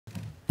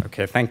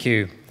Okay, thank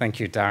you,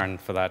 Darren,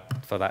 for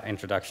that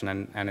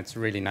introduction, and it's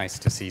really nice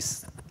to see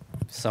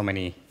so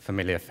many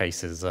familiar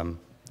faces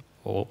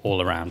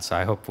all around. So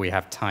I hope we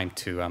have time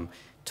to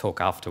talk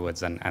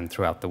afterwards and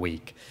throughout the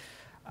week.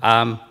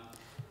 Darren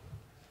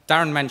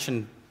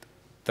mentioned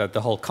the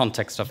whole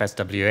context of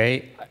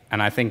SWA,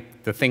 and I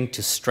think the thing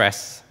to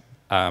stress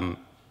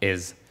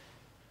is,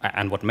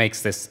 and what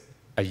makes this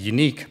a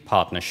unique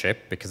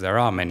partnership, because there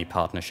are many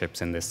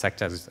partnerships in this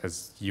sector,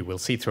 as you will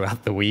see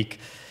throughout the week,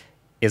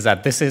 is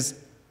that this is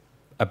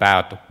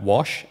about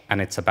WASH,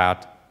 and it's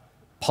about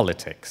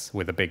politics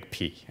with a big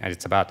P, and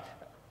it's about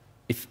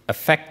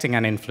affecting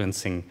and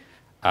influencing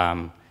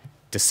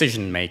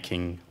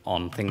decision-making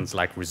on things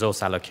like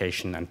resource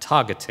allocation and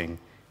targeting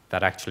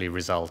that actually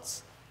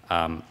results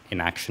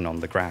in action on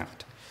the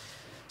ground.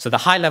 So the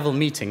high-level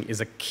meeting is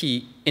a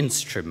key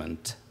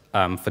instrument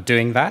for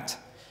doing that.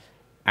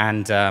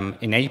 And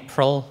in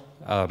April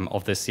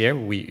of this year,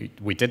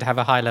 we did have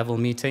a high-level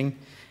meeting,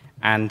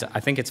 and I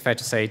think it's fair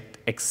to say it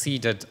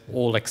exceeded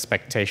all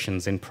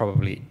expectations in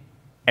probably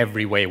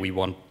every way we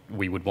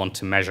would want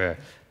to measure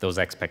those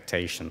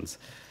expectations.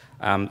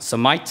 So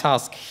my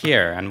task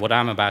here, and what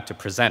I'm about to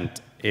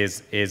present,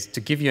 is to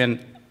give you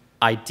an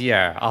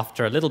idea,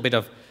 after a little bit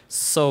of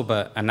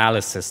sober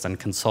analysis and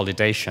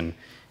consolidation,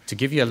 to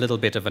give you a little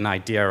bit of an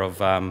idea of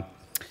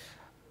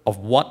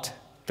what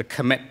the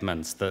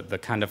commitments, the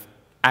kind of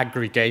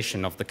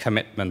aggregation of the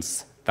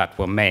commitments that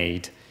were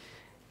made,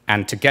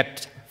 and to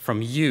get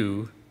from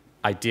you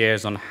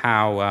ideas on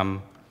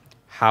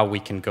how we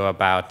can go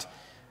about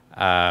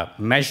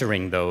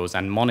measuring those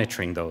and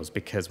monitoring those,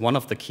 because one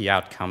of the key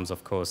outcomes,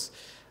 of course,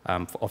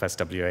 of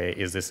SWA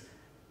is this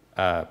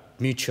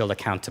mutual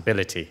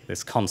accountability,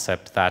 this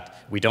concept that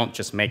we don't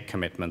just make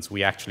commitments,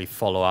 we actually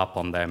follow up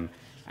on them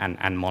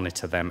and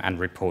monitor them and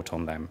report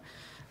on them.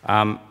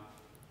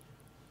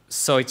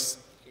 So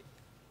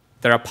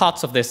there are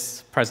parts of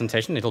this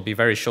presentation, it'll be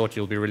very short,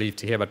 you'll be relieved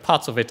to hear, but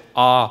parts of it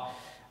are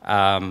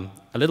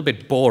a little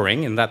bit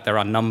boring in that there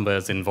are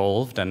numbers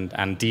involved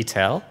and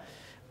detail,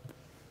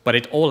 but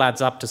it all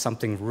adds up to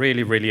something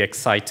really, really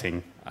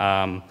exciting,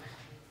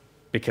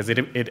 because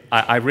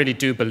I really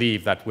do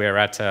believe that we're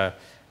at a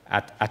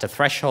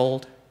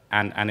threshold,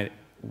 and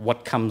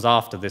what comes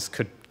after this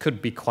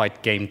could be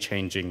quite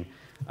game-changing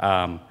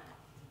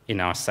in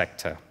our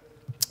sector.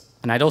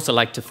 And I'd also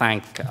like to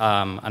thank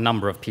a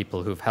number of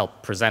people who've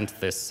helped present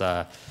this,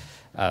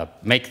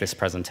 make this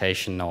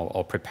presentation,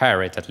 or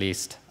prepare it at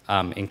least,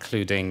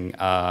 including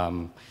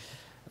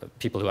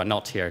people who are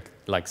not here,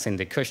 like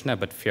Cindy Kushner,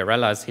 but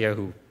Fiorella is here,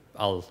 who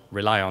I'll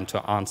rely on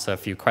to answer a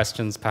few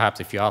questions, perhaps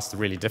if you ask the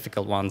really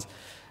difficult ones,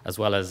 as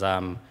well as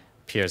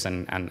Piers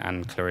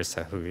and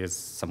Clarissa, who is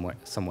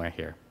somewhere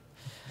here.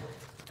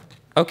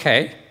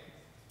 Okay.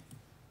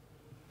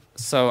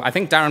 So I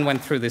think Darren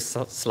went through this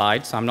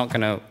slide, so I'm not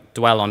going to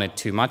dwell on it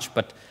too much,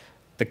 but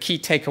the key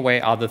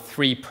takeaway are the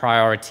three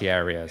priority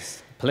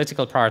areas: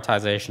 political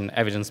prioritization,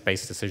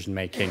 evidence-based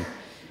decision-making,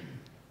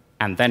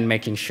 and then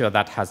making sure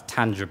that has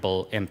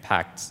tangible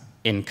impacts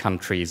in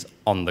countries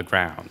on the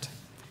ground.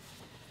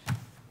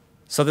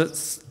 So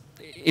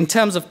in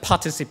terms of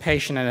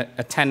participation and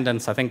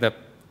attendance, I think that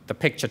the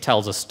picture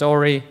tells a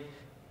story.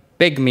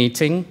 Big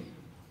meeting,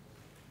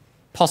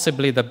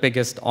 possibly the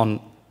biggest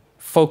on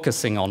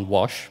focusing on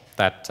WASH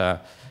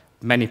that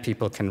many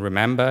people can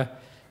remember.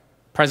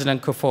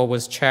 President Kufuor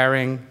was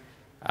chairing,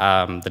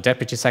 the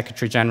Deputy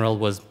Secretary General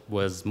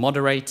was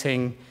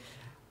moderating,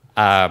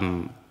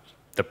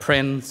 the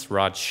Prince,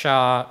 Raj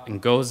Shah,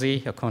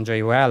 Ngozi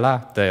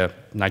Okonjo-Iweala, the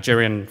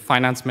Nigerian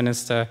Finance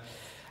Minister,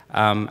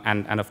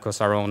 and of course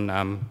our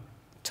own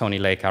Tony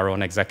Lake, our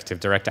own Executive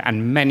Director,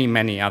 and many,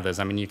 many others.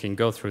 I mean, you can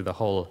go through the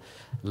whole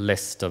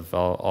list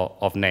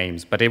of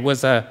names, but it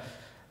was a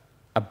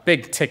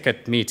big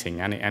ticket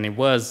meeting, and it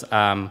was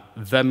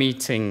the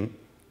meeting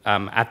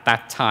at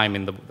that time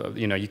in the,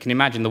 you can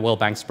imagine the World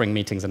Bank Spring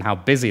meetings and how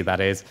busy that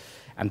is,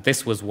 and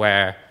this was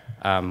where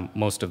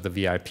most of the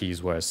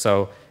VIPs were.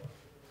 So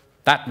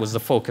that was the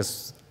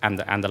focus and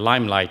the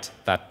limelight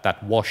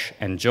that WASH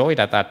enjoyed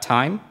at that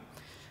time.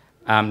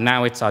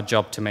 Now it's our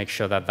job to make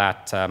sure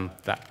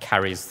that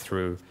carries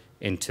through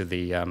into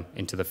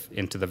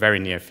the very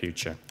near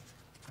future.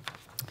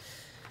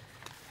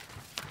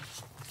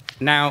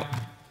 Now,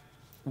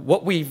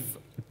 what we've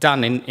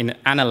done in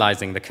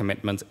analyzing the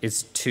commitments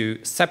is to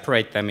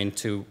separate them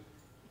into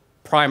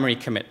primary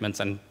commitments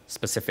and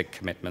specific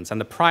commitments. And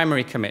the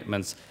primary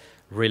commitments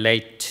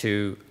relate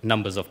to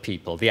numbers of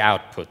people, the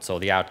outputs or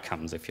the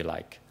outcomes, if you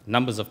like,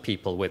 numbers of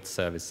people with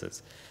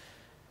services.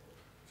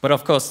 But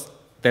of course,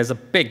 there's a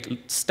big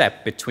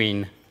step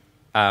between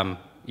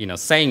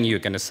saying you're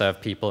going to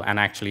serve people and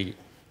actually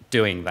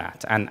doing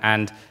that.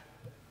 And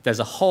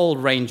there's a whole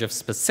range of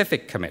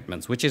specific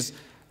commitments, which is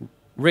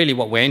really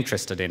what we're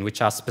interested in,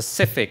 which are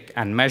specific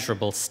and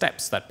measurable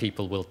steps that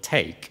people will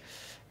take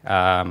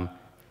to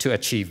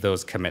achieve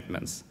those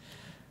commitments.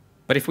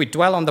 But if we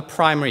dwell on the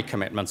primary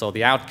commitments or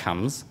the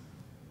outcomes,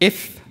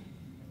 if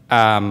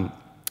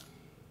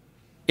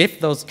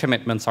those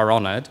commitments are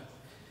honored,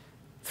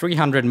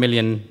 300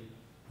 million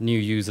new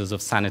users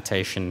of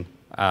sanitation.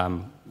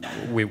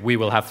 We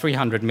will have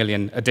 300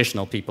 million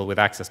additional people with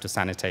access to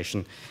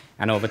sanitation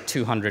and over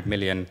 200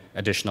 million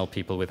additional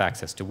people with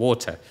access to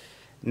water.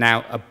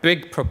 Now, a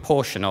big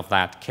proportion of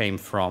that came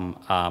from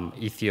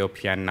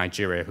Ethiopia and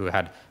Nigeria, who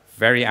had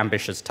very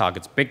ambitious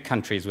targets, big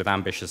countries with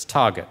ambitious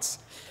targets.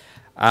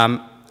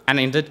 And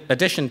in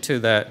addition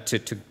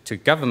to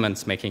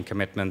governments making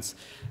commitments,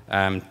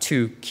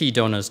 two key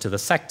donors to the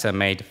sector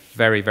made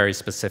very, very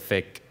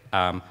specific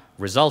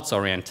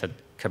results-oriented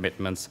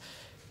commitments,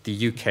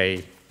 the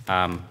UK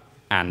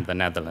and the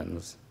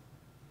Netherlands.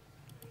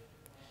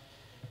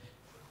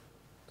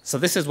 So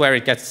this is where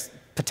it gets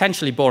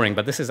potentially boring,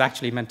 but this is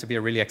actually meant to be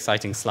a really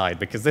exciting slide,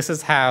 because this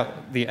is how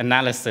the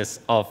analysis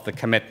of the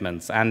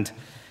commitments. And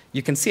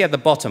you can see at the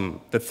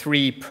bottom the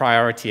three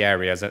priority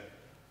areas: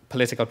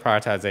 political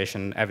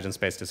prioritization,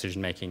 evidence-based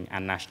decision-making,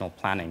 and national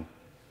planning.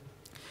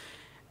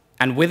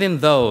 And within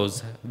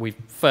those, we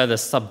further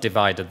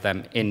subdivided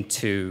them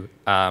into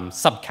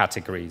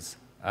subcategories,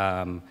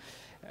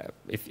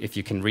 if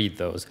you can read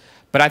those.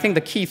 But I think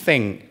the key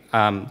thing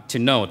to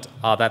note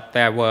are that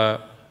there were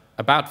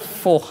about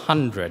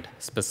 400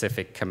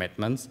 specific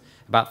commitments,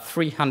 about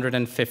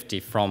 350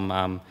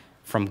 from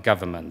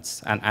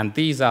governments. And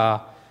these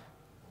are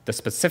the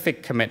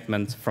specific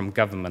commitments from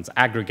governments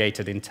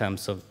aggregated in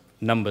terms of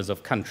numbers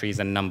of countries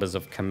and numbers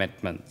of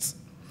commitments.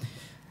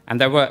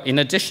 And there were, in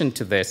addition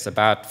to this,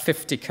 about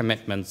 50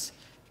 commitments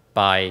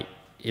by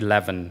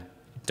 11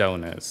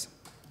 donors.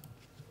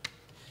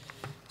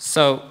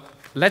 So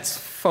let's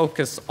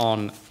focus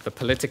on the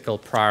political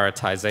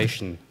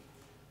prioritization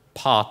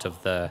part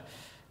of the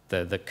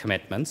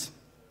commitments.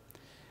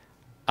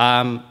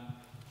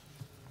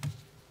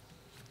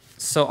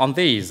 So on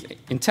these,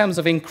 in terms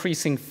of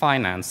increasing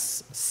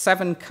finance,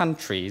 7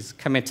 countries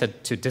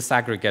committed to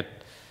disaggregate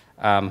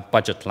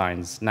budget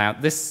lines. Now,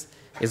 this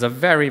is a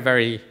very,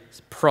 very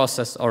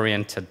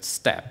process-oriented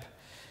step,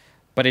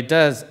 but it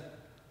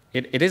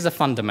is a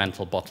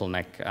fundamental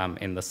bottleneck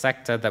in the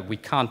sector that we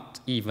can't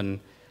even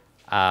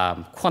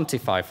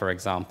quantify, for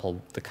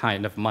example, the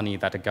kind of money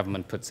that a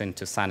government puts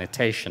into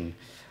sanitation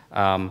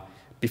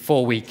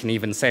before we can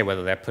even say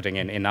whether they're putting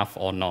in enough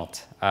or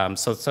not.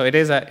 So it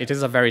is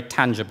a very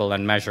tangible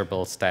and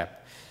measurable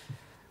step.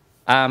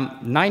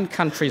 9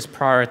 countries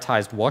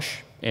prioritized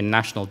WASH in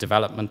national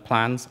development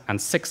plans, and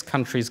 6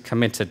 countries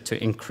committed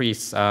to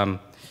increase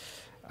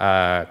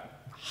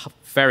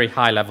very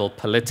high-level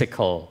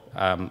political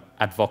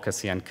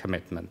advocacy and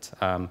commitment,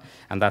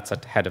 and that's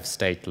at head of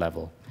state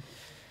level.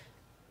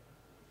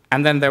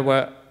 And then there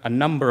were a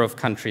number of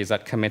countries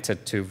that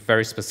committed to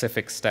very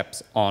specific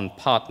steps on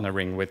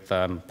partnering with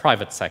the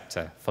private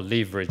sector for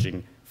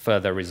leveraging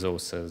further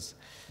resources.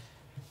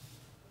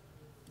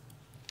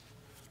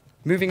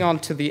 Moving on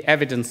to the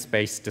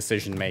evidence-based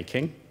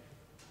decision-making.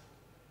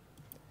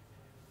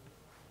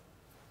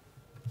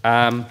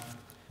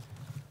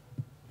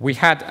 We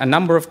had a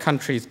number of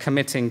countries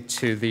committing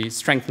to the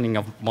strengthening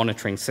of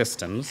monitoring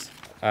systems.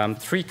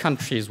 3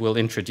 countries will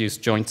introduce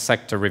joint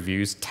sector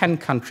reviews. 10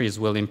 countries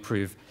will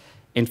improve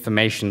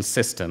information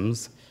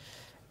systems.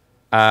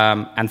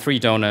 And 3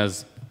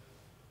 donors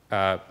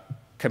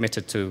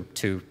committed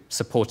to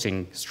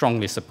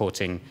strongly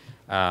supporting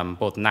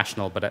both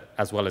national but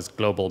as well as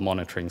global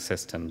monitoring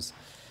systems.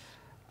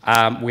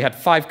 We had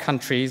 5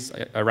 countries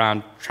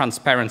around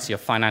transparency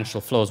of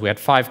financial flows. We had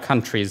 5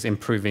 countries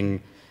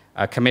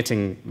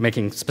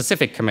making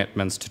specific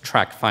commitments to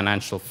track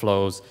financial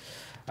flows,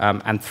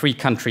 and 3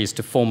 countries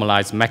to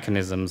formalize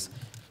mechanisms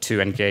to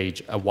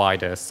engage a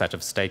wider set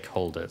of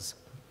stakeholders.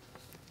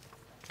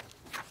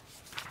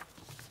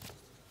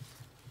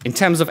 In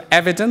terms of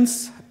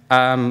evidence,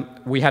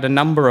 we had a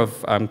number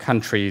of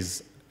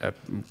countries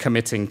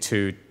committing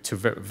to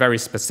very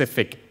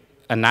specific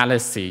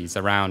analyses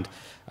around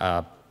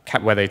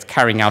whether it's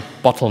carrying out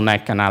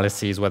bottleneck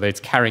analyses, whether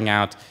it's carrying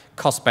out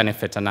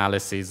cost-benefit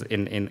analyses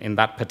in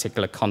that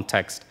particular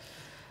context.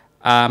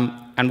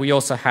 And we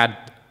also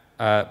had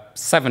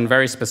 7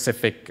 very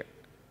specific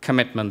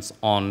commitments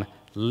on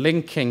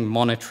linking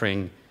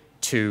monitoring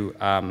to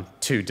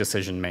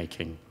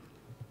decision-making.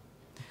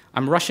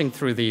 I'm rushing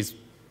through these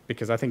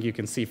because I think you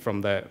can see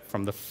from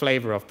the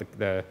flavor of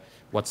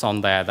what's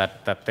on there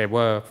that there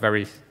were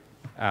very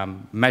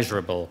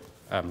measurable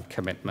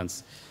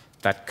commitments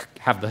that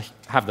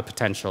have the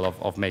potential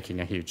of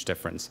making a huge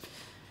difference.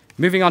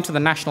 Moving on to the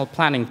national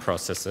planning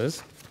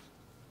processes,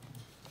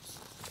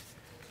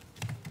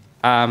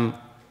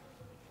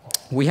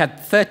 we had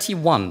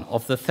 31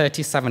 of the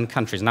 37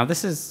 countries. Now,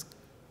 this is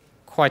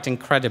quite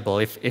incredible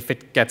if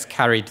it gets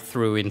carried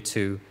through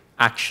into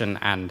action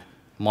and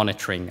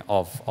monitoring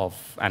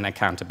and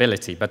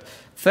accountability. But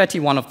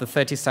 31 of the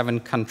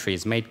 37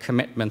 countries made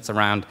commitments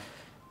around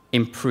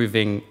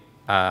improving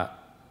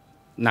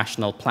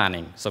national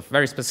planning. So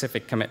very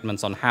specific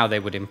commitments on how they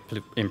would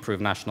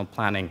improve national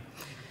planning.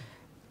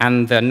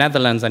 And the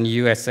Netherlands and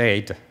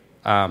USAID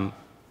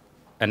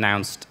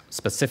announced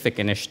specific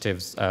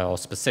initiatives or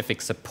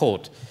specific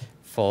support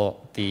for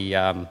the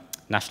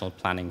National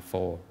Planning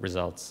for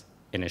Results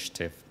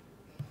initiative.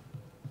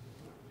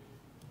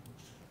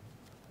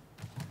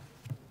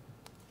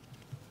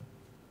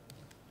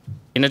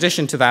 In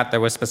addition to that, there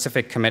were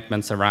specific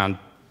commitments around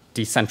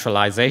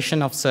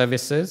decentralization of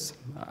services,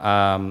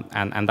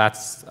 and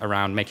that's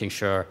around making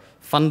sure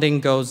funding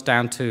goes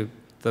down to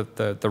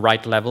the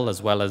right level,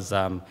 as well as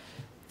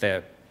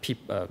the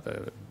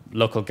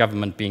local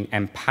government being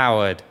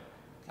empowered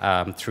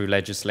through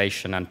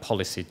legislation and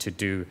policy to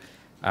do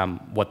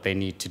what they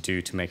need to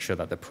do to make sure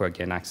that the poor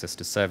gain access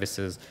to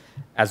services,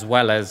 as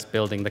well as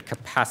building the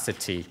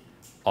capacity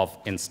of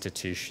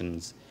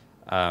institutions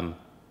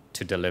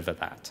to deliver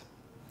that.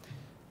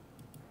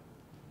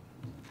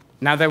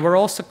 Now, there were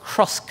also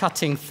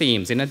cross-cutting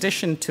themes. In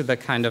addition to the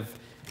kind of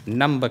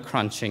number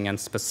crunching and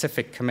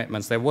specific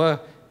commitments, there were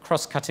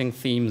cross-cutting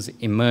themes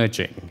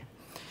emerging.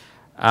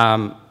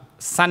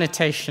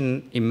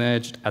 Sanitation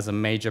emerged as a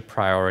major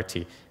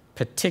priority,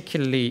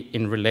 particularly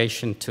in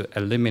relation to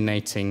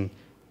eliminating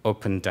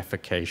open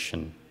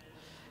defecation.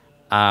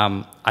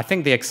 I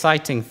think the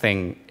exciting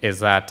thing is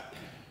that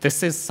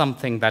this is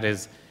something that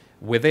is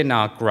within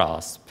our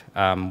grasp,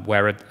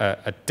 where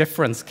a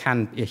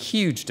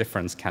huge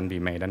difference can be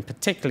made, and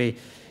particularly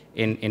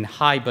in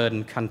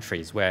high-burden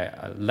countries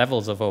where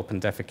levels of open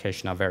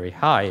defecation are very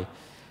high,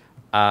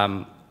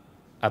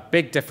 a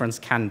big difference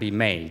can be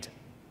made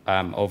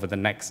over the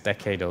next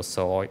decade or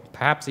so, or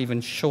perhaps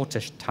even shorter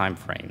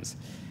timeframes.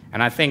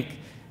 And I think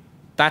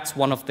that's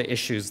one of the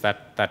issues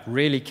that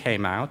really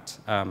came out.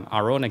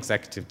 Our own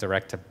executive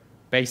director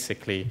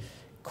basically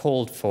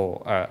called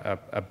for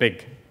a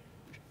big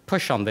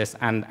push on this,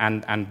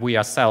 and we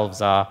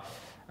ourselves are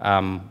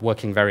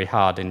working very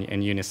hard in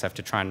UNICEF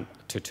to try and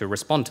to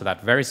respond to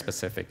that very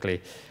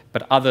specifically.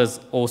 But others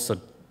also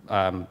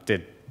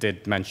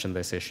did mention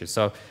this issue.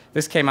 So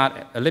this came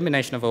out,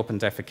 elimination of open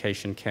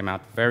defecation came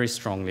out very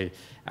strongly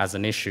as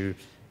an issue,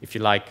 if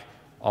you like,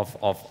 of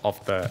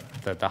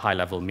the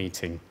high-level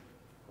meeting.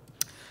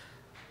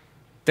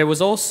 There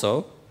was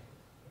also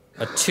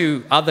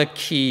two other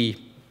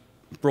key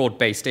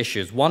broad-based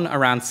issues, one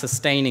around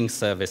sustaining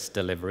service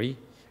delivery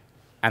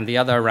and the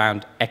other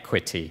around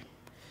equity.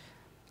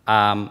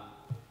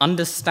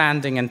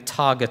 Understanding and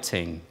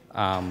targeting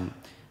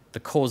the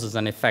causes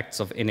and effects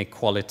of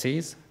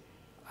inequalities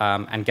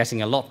and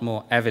getting a lot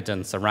more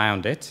evidence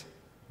around it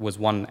was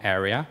one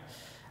area.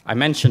 I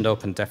mentioned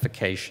open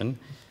defecation,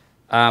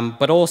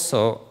 but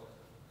also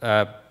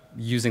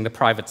using the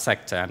private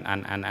sector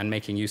and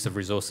making use of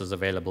resources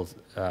available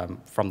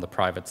from the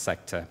private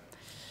sector.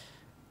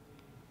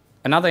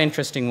 Another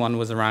interesting one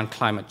was around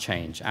climate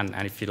change, and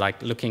if you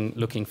like,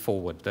 looking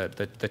forward,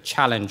 the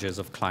challenges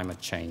of climate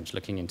change,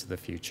 looking into the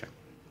future.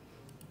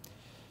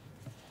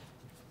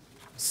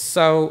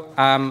 So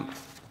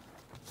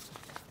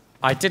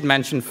I did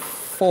mention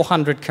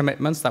 400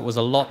 commitments. That was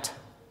a lot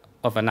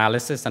of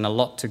analysis and a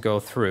lot to go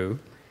through,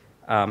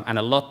 and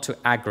a lot to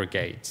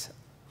aggregate.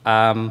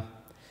 But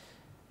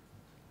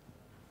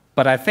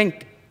I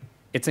think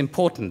it's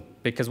important,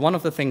 because one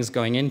of the things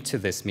going into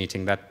this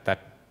meeting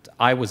that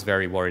I was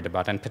very worried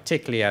about, and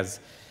particularly as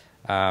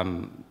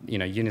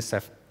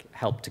UNICEF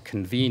helped to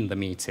convene the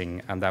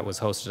meeting, and that was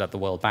hosted at the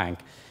World Bank,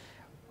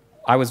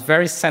 I was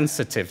very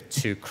sensitive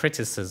to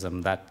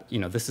criticism that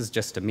this is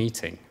just a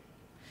meeting.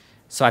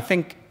 So I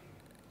think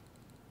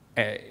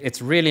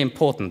it's really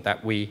important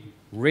that we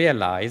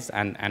realize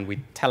and we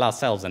tell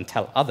ourselves and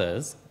tell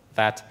others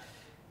that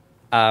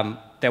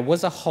there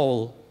was a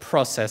whole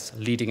process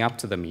leading up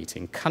to the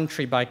meeting,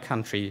 country by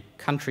country,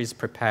 countries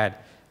prepared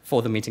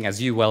for the meeting,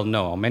 as you well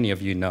know, or many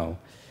of you know.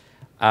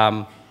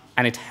 And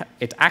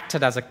it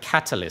acted as a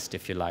catalyst,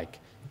 if you like,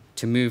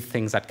 to move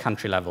things at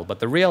country level. But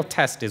the real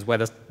test is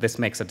whether this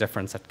makes a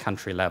difference at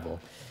country level.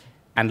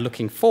 And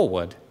looking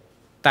forward,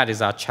 that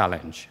is our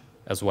challenge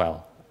as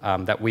well,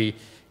 that we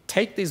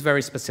take these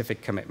very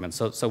specific commitments.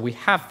 So we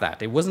have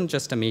that. It wasn't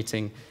just a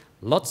meeting.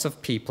 Lots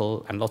of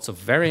people and lots of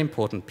very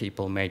important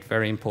people made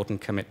very important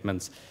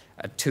commitments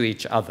to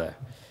each other.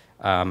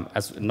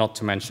 As not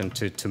to mention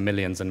to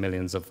millions and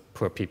millions of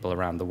poor people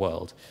around the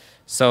world.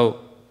 So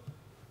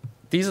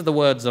these are the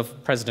words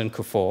of President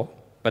Kufuor,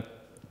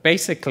 but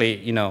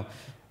basically,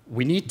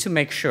 we need to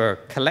make sure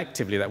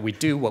collectively that we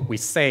do what we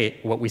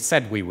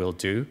said we will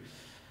do.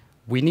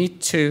 We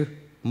need to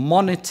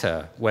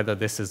monitor whether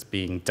this is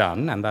being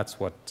done, and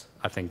that's what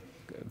I think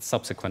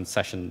subsequent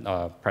session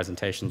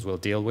presentations will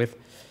deal with.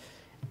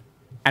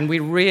 And we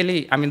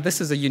really,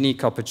 this is a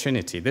unique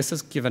opportunity. This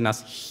has given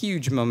us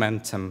huge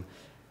momentum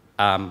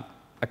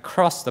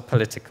across the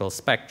political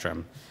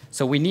spectrum.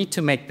 So we need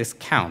to make this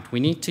count. We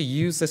need to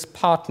use this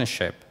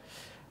partnership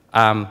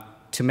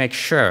to make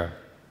sure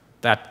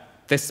that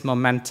this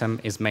momentum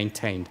is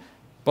maintained,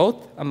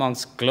 both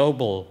amongst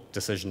global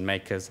decision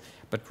makers,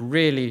 but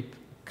really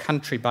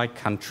country by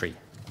country.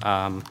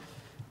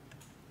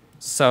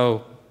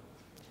 So,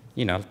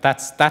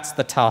 that's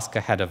the task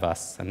ahead of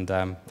us. And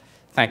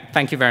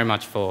thank you very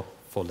much for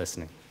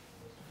listening.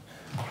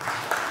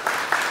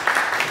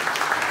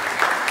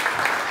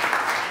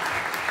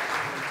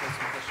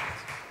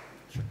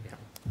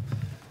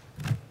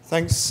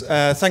 Thanks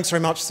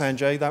very much,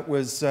 Sanjay.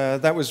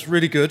 That was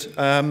really good.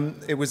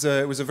 It was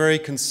a very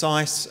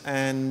concise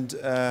and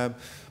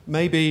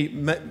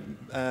maybe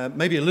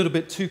a little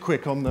bit too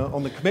quick on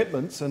the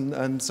commitments,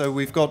 and so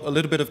we've got a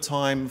little bit of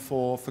time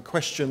for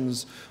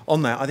questions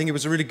on that. I think it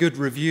was a really good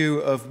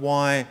review of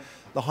why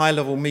the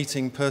high-level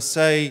meeting per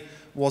se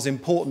was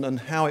important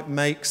and how it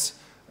makes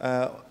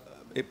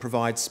it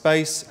provides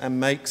space and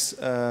makes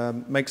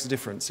a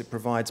difference. It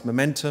provides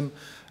momentum.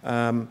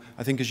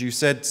 I think, as you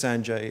said,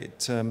 Sanjay,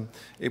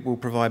 it will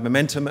provide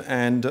momentum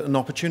and an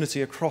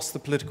opportunity across the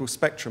political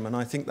spectrum, and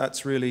I think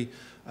that's really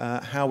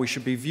how we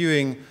should be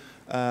viewing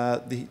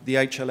the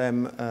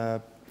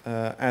HLM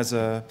as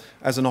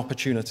an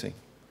opportunity.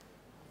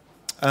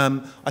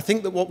 I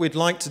think that what we'd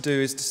like to do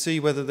is to see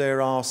whether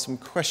there are some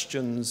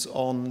questions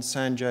on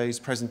Sanjay's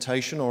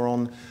presentation or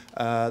on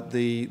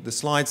the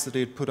slides that he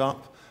had put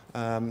up.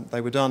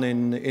 They were done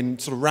in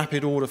sort of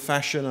rapid order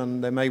fashion,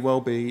 and there may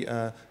well be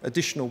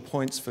additional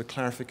points for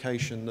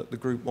clarification that the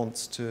group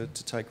wants to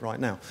take right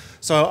now.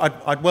 So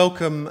I'd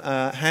welcome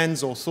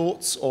hands or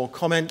thoughts or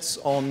comments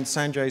on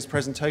Sanjay's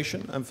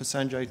presentation, and for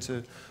Sanjay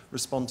to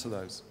respond to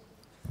those.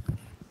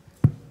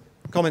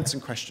 Comments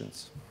and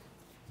questions.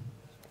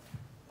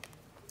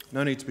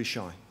 No need to be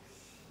shy.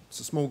 It's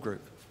a small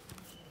group.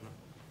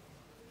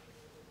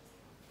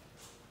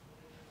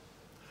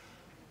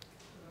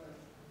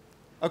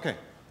 Okay.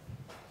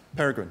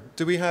 Peregrine,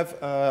 do we have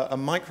a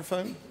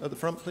microphone at the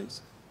front,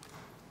 please?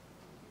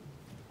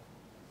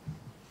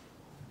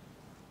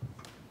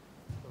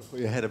 Put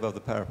your head above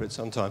the parapet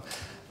sometime.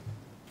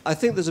 I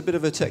think there's a bit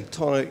of a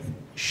tectonic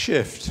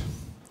shift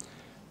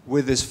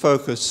with this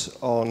focus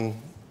on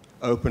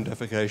open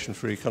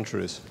defecation-free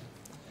countries,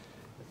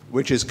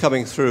 which is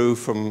coming through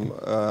from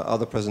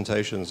other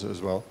presentations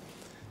as well,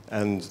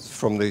 and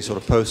from the sort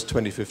of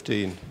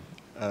post-2015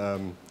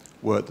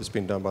 work that's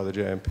been done by the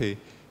JMP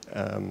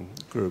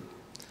group.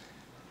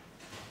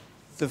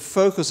 The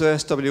focus of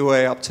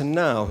SWA up to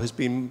now has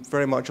been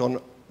very much on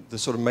the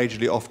sort of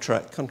majorly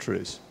off-track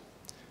countries.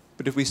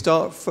 But if we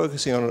start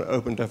focusing on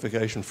open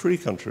defecation-free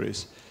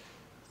countries,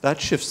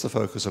 that shifts the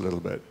focus a little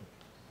bit.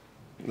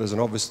 There's an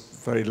obvious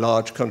very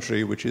large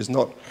country which is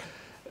not,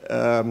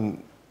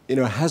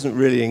 hasn't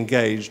really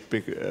engaged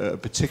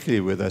particularly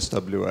with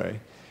SWA,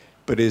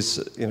 but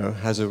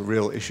has a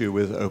real issue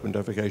with open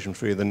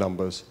defecation-free, the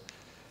numbers.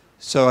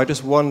 So I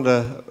just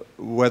wonder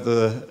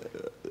whether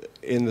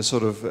in the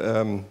sort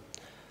of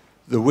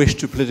the wish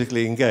to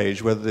politically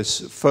engage, whether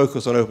this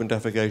focus on open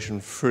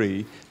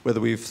defecation-free, whether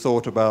we've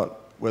thought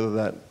about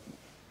whether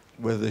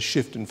the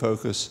shift in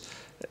focus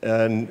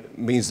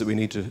means that we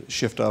need to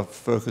shift our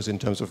focus in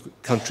terms of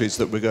countries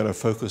that we're going to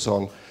focus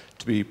on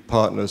to be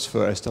partners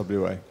for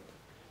SWA.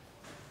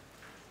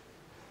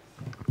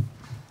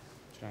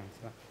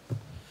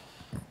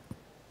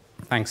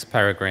 Thanks,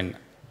 Peregrine.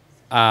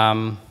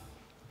 Yeah,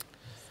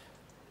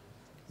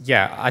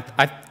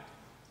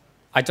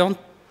 I don't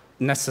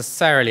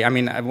necessarily. I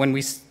mean,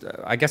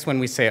 I guess when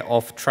we say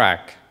off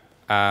track,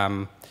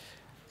 the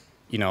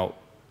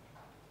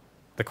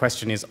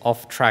question is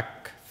off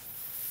track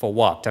for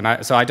what?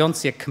 And so I don't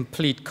see a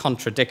complete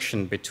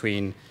contradiction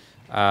between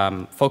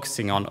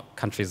focusing on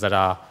countries that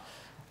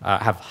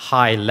have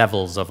high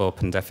levels of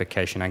open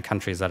defecation and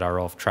countries that are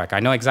off track.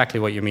 I know exactly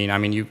what you mean. I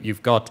mean,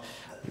 you've got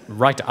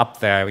right up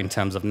there in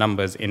terms of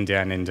numbers,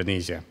 India and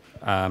Indonesia.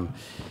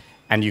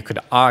 And you could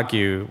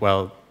argue,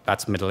 well,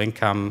 that's middle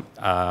income.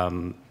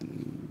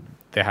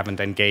 They haven't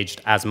engaged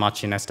as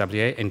much in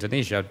SWA.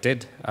 Indonesia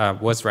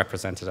was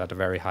represented at a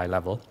very high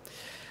level.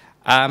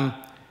 I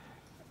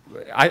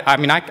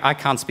mean, I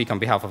can't speak on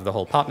behalf of the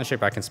whole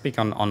partnership. I can speak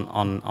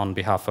on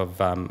behalf of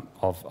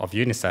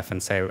UNICEF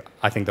and say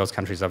I think those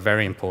countries are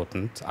very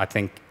important. I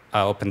think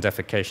open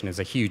defecation is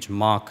a huge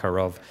marker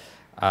of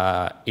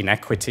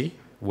inequity,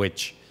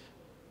 which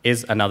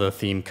is another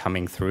theme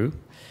coming through.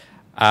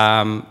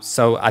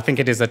 So I think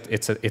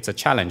it's a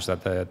challenge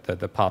that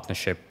the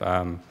partnership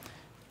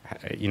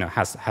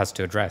has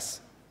to address.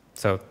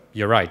 So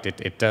you're right.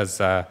 It does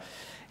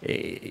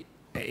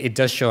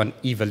show an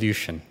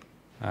evolution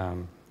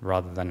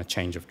rather than a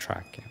change of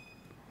track. Yeah.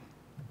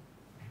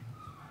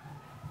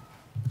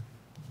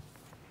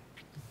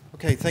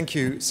 Okay, thank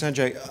you,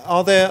 Sanjay.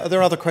 Are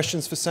there other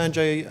questions for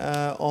Sanjay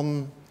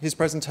on his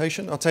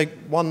presentation? I'll take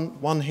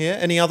one here.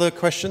 Any other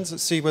questions?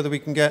 Let's see whether we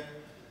can get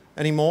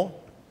any more.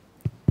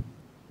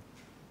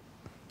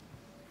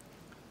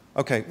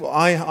 Okay, well,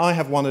 I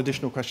have one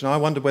additional question. I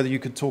wonder whether you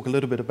could talk a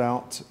little bit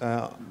about,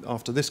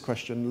 after this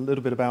question, a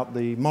little bit about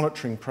the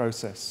monitoring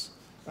process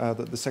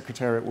that the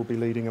Secretariat will be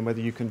leading, and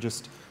whether you can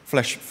just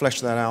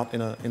flesh that out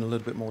in a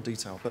little bit more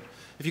detail. But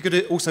if you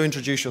could also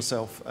introduce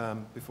yourself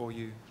before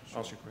you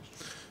ask your question.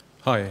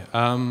 Hi,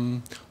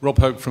 Rob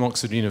Hope from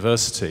Oxford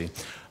University.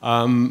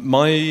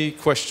 My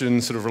question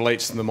sort of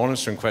relates to the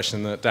monitoring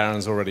question that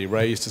Darren's already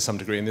raised to some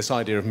degree, and this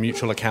idea of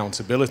mutual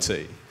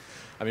accountability.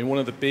 I mean, one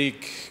of the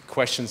big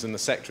questions in the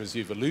sector, as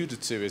you've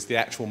alluded to, is the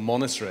actual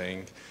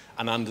monitoring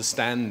and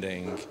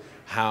understanding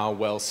how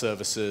well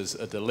services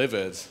are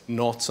delivered,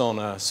 not on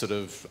a sort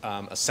of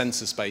a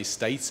census-based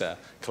data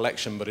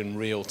collection, but in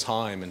real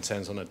time in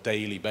terms on a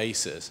daily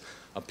basis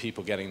of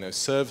people getting those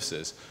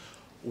services.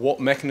 What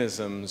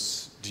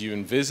mechanisms do you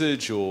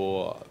envisage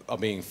or are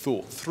being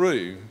thought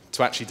through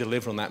to actually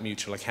deliver on that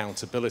mutual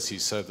accountability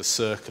so the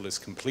circle is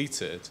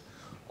completed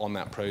on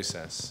that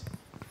process?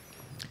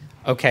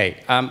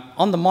 Okay,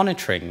 on the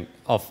monitoring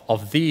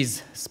of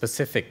these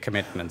specific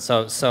commitments,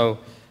 so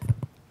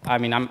I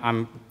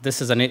mean,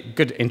 this is a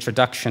good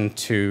introduction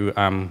to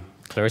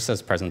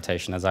Clarissa's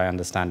presentation, as I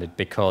understand it,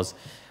 because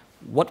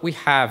what we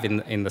have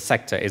in the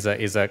sector is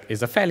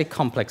a fairly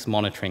complex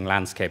monitoring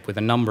landscape with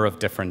a number of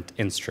different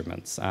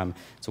instruments.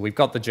 So we've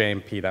got the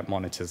JMP that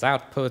monitors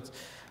output.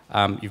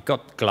 You've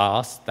got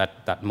GLASS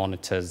that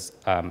monitors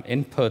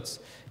inputs.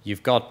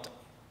 You've got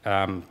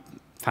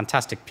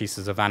fantastic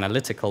pieces of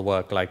analytical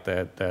work like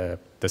the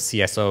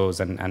CSOs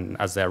and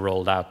as they're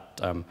rolled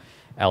out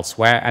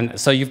elsewhere. And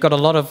so you've got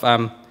a lot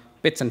of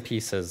bits and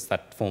pieces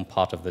that form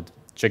part of the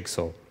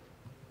jigsaw.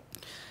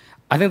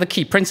 I think the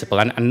key principle,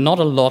 and not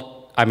a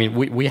lot, I mean,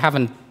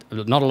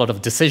 not a lot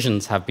of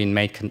decisions have been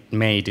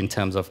made in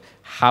terms of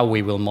how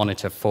we will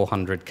monitor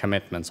 400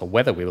 commitments or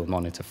whether we will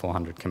monitor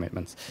 400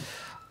 commitments.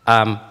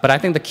 But I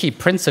think the key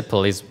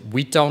principle is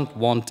we don't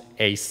want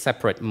a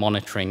separate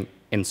monitoring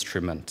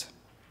instrument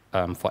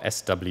for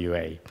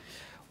SWA.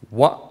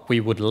 What we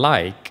would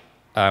like,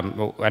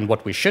 and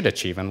what we should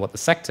achieve, and what the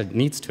sector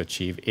needs to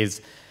achieve,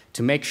 is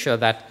to make sure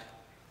that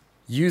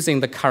using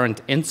the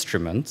current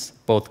instruments,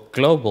 both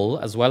global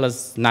as well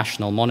as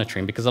national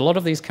monitoring, because a lot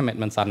of these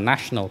commitments are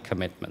national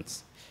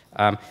commitments.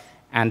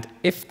 And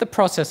if the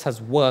process has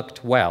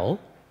worked well,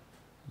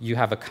 you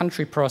have a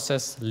country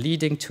process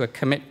leading to a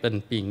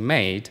commitment being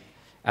made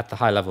at the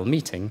high-level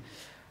meeting,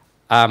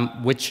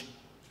 which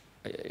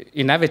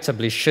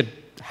inevitably should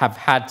have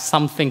had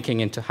some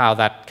thinking into how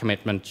that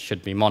commitment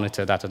should be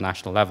monitored at a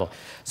national level.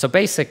 So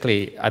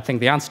basically, I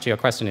think the answer to your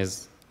question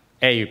is,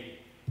 A,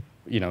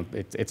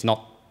 it's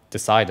not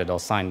decided or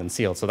signed and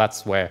sealed, so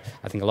that's where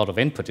I think a lot of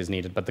input is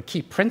needed. But the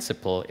key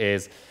principle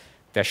is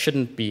there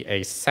shouldn't be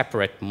a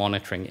separate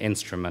monitoring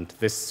instrument.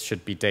 This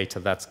should be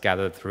data that's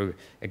gathered through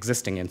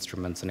existing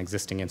instruments, and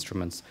existing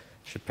instruments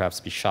should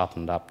perhaps be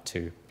sharpened up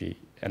to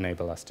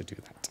enable us to do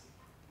that.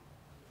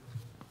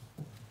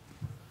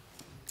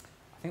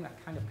 I think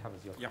that kind of covers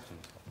your question.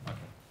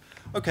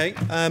 Okay,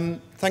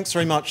 thanks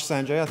very much,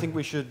 Sanjay. I think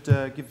we should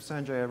give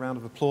Sanjay a round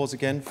of applause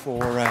again for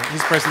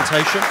his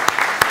presentation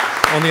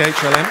on the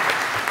HLM.